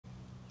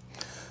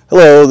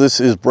Hello, this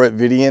is Brett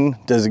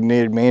Vidian,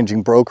 designated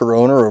managing broker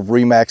owner of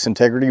Remax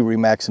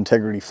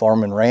Integrity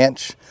Farm and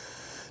Ranch.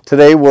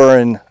 Today we're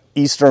in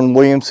eastern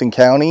Williamson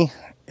County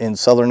in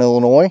southern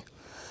Illinois,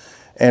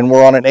 and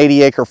we're on an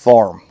 80-acre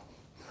farm.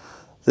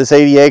 This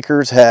 80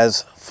 acres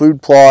has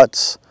food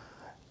plots,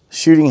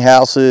 shooting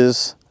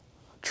houses,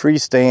 tree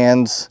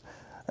stands,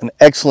 an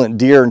excellent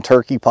deer and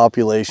turkey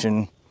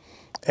population,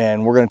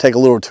 and we're going to take a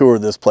little tour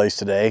of this place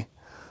today.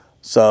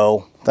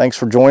 So thanks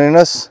for joining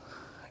us,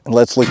 and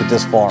let's look at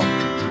this farm.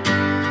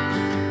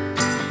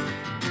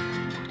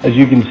 As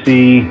you can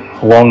see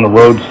along the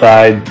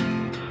roadside,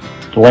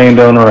 the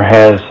landowner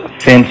has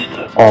fenced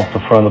off the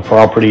front of the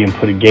property and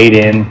put a gate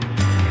in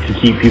to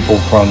keep people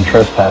from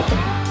trespassing.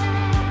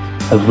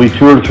 As we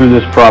tour through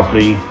this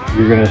property,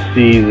 you're going to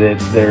see that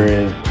there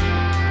is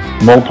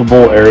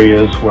multiple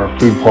areas where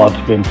food plots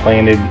have been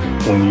planted.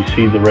 When you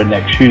see the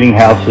redneck shooting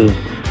houses,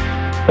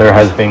 there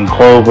has been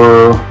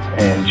clover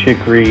and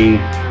chicory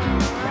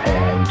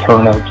and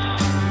turnips,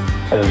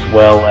 as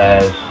well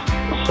as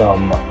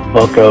some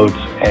buck oats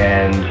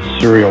and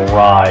cereal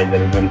rye that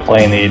have been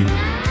planted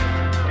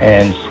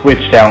and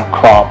switched out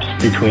crops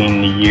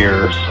between the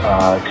years,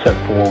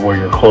 except for where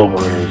your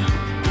clover is.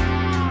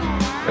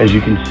 As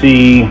you can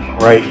see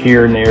right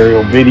here in the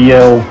aerial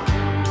video,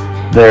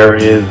 there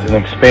is an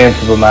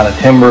expansive amount of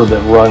timber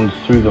that runs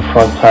through the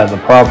front side of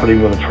the property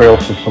with a trail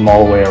system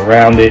all the way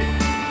around it.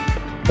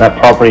 That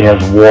property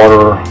has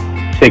water,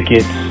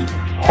 thickets,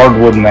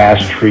 hardwood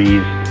mass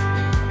trees,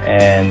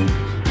 and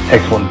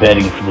excellent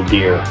bedding for the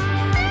deer.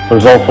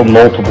 There's also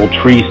multiple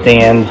tree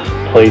stands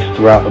placed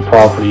throughout the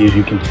property, as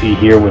you can see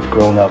here, with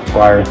grown up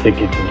briar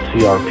thickets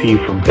and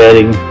CRP for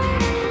bedding.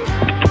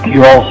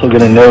 You're also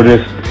going to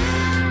notice,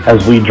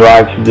 as we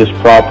drive through this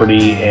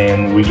property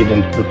and we get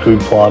into the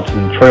food plots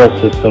and the trail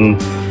system,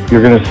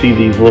 you're going to see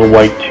these little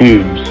white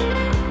tubes.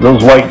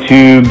 Those white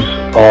tubes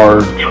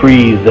are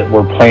trees that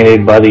were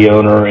planted by the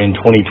owner in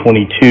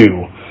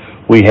 2022.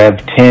 We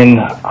have 10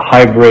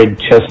 hybrid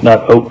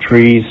chestnut oak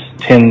trees,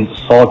 10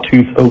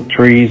 sawtooth oak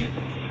trees,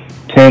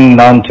 10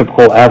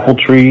 non-typical apple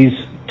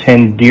trees,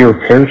 10 deer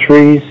pear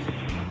trees,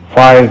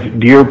 5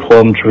 deer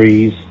plum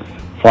trees,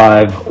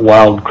 5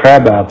 wild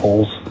crab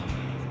apples,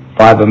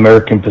 5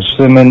 American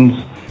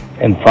persimmons,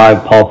 and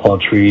 5 pawpaw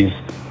trees,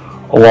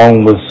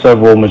 along with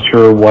several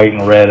mature white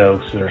and red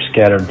oaks that are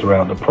scattered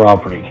throughout the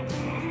property.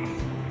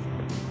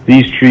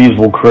 These trees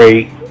will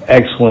create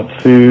excellent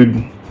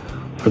food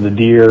for the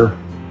deer.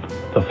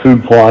 The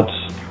food plots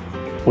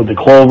with the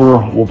clover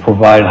will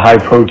provide high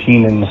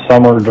protein in the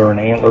summer during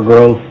antler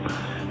growth.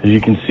 As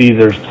you can see,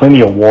 there's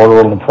plenty of water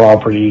on the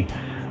property.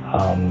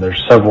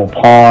 There's several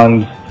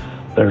ponds.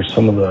 There's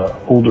some of the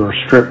older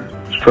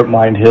strip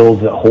mined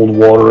hills that hold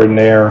water in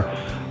there.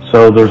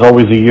 So there's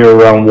always a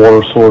year-round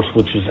water source,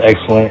 which is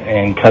excellent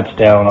and cuts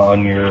down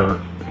on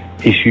your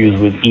issues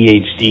with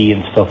EHD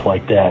and stuff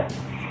like that.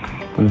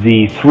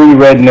 The 3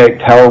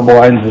 redneck tower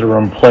blinds that are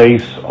in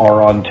place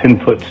are on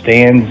 10-foot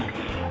stands.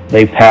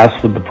 They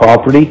pass with the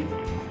property.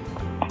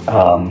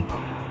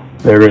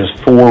 There is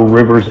 4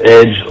 River's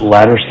Edge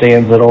ladder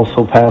stands that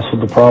also pass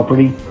with the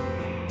property.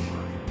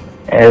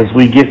 As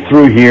we get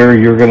through here,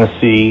 you're going to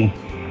see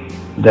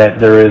that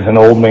there is an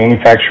old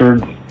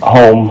manufactured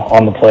home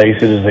on the place.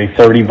 It is a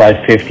 30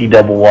 by 50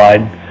 double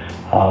wide.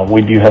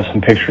 We do have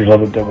some pictures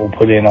of it that we'll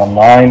put in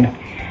online.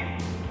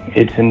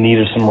 It's in need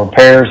of some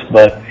repairs,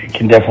 but it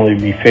can definitely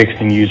be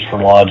fixed and used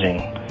for lodging.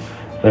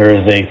 There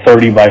is a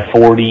 30 by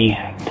 40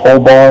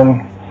 pole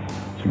barn.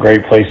 It's a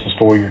great place to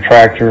store your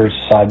tractors,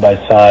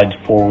 side-by-sides,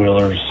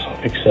 four-wheelers,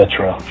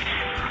 etc.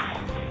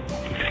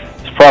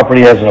 This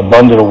property has an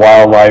abundance of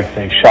wildlife.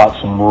 They've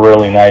shot some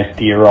really nice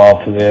deer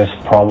off of this,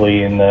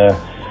 probably in the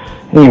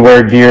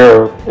anywhere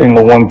deer in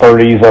the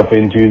 130s up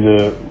into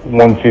the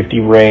 150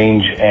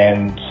 range,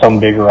 and some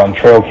bigger on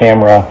trail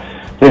camera.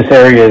 This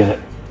area is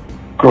a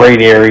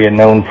great area,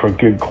 known for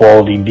good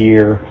quality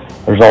deer.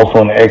 There's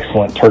also an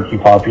excellent turkey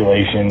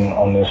population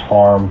on this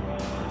farm,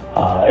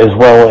 as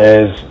well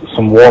as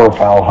some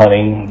waterfowl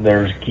hunting.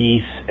 There's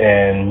geese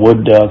and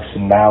wood ducks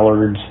and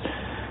mallards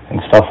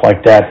and stuff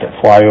like that that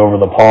fly over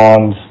the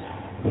ponds.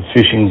 The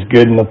fishing's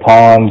good in the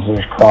ponds.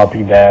 There's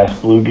crappie, bass,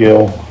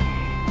 bluegill.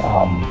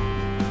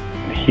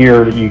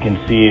 Here you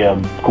can see a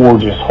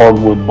gorgeous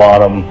hardwood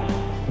bottom.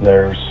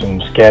 There's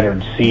some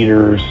scattered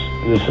cedars.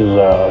 This is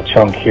a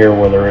chunk here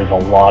where there is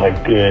a lot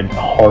of good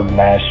hard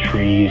mass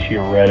trees,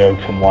 your red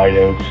oaks and white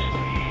oaks,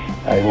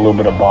 a little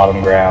bit of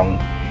bottom ground.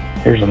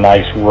 Here's a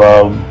nice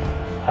rub.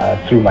 I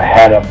threw my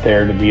hat up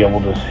there to be able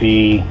to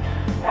see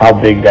how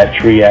big that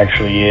tree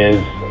actually is,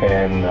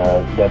 and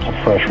that's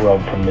a fresh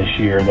rub from this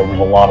year. There was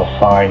a lot of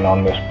sign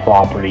on this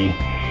property.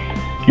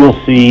 You'll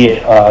see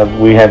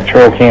we have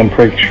trail cam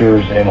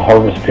pictures and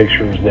harvest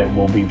pictures that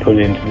will be put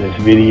into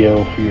this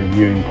video for your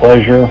viewing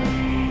pleasure,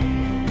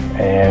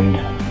 and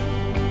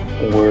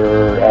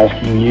we're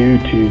asking you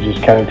to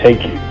just kind of take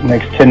the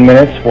next 10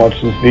 minutes,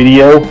 watch this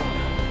video,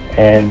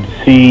 and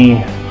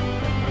see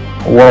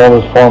what all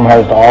this farm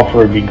has to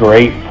offer. It'd be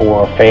great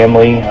for a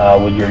family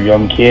with your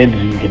young kids.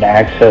 You can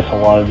access a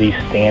lot of these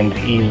stands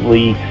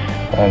easily.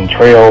 and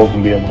trails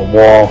and be able to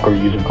walk or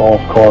use a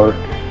golf cart.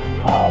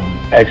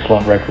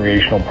 Excellent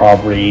recreational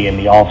property in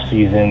the off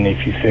season.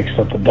 If you fixed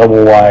up the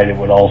double wide, it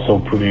would also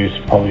produce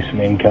probably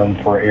some income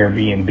for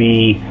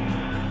Airbnb.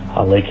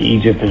 Lake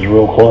Egypt is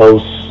real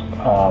close.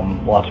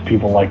 Lots of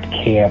people like to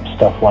camp,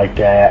 stuff like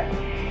that.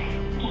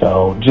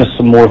 So just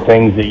some more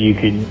things that you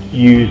could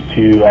use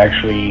to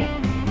actually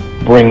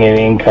bring in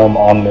income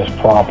on this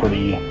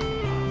property,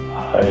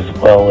 as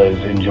well as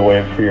enjoy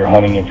it for your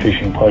hunting and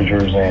fishing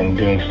pleasures and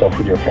doing stuff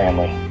with your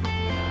family.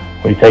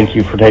 We thank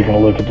you for taking a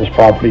look at this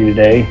property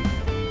today.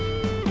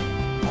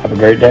 Have a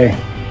great day.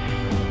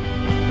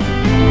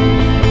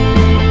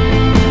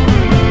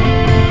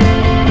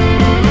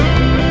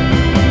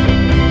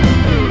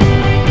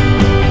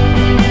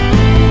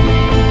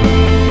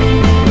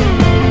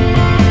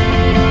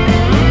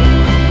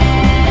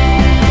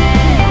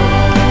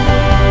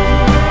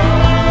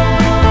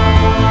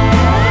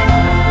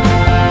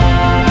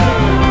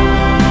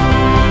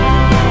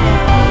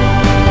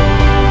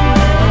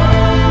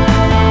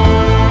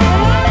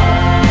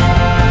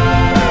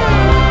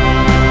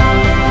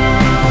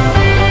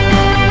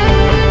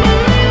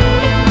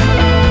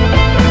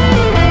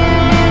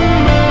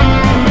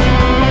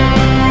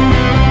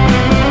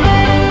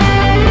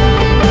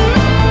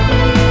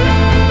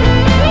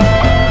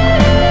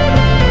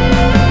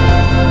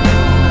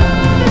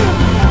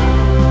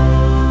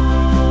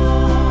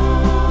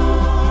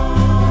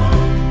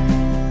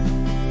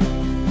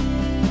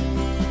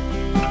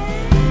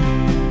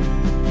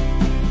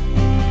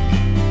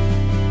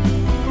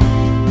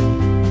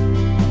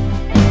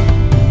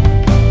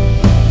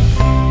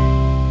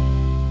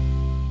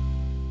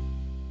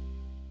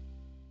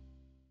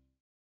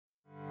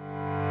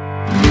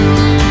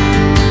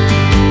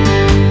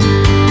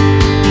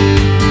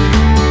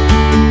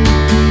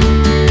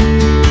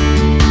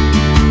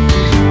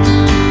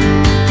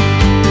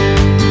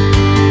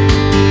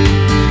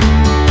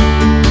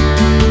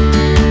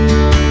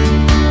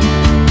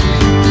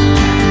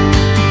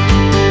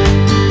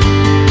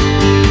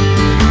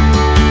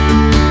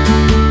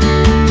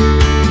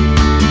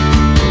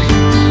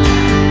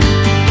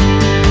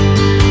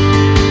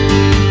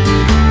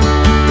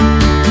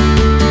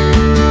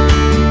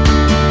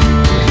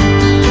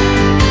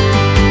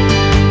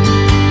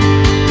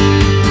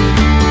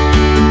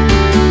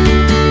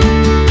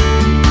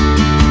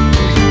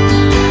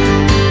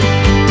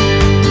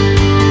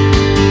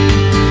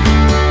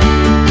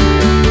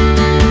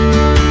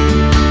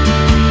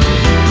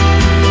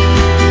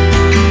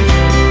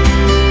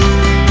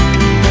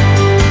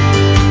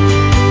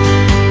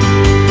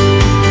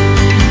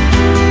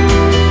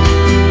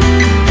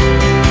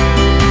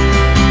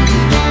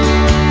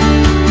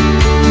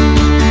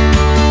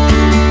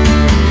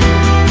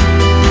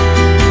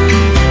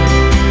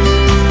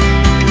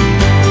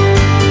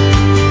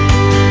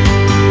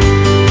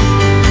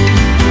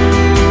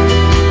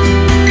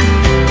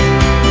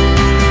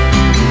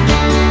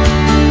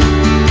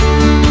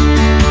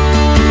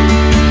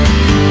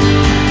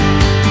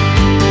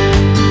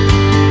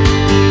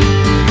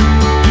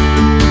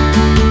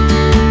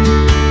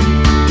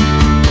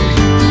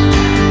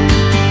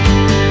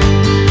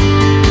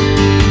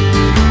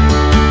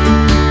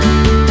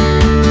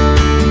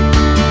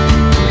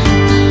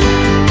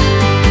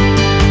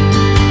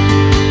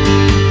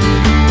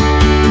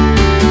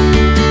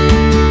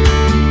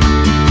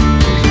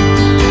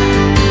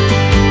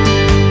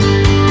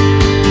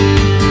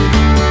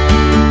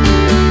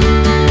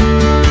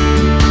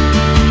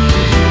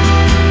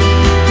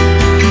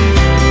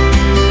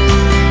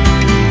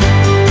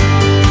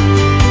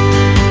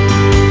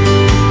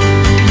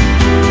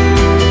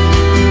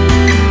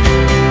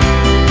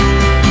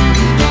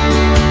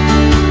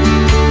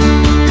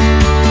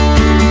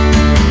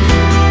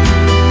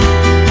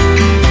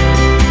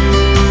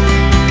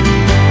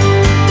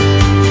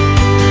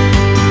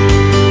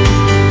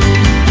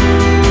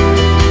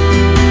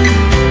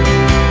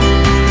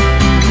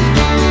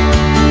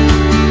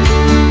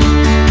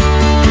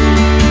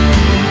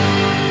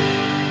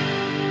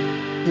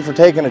 For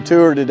taking a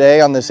tour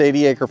today on this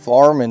 80-acre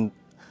farm in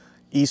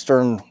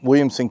eastern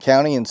Williamson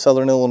County in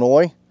southern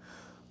Illinois.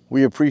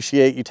 We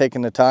appreciate you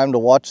taking the time to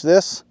watch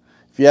this.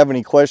 If you have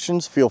any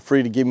questions, feel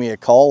free to give me a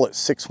call at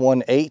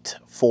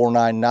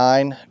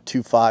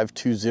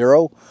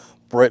 618-499-2520.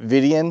 Brett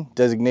Vidian,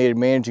 designated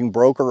managing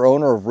broker,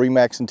 owner of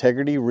Remax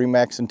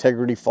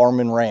Integrity Farm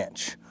and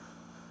Ranch.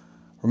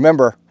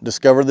 Remember,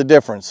 discover the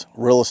difference.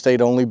 Real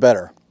estate only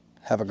better.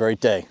 Have a great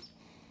day.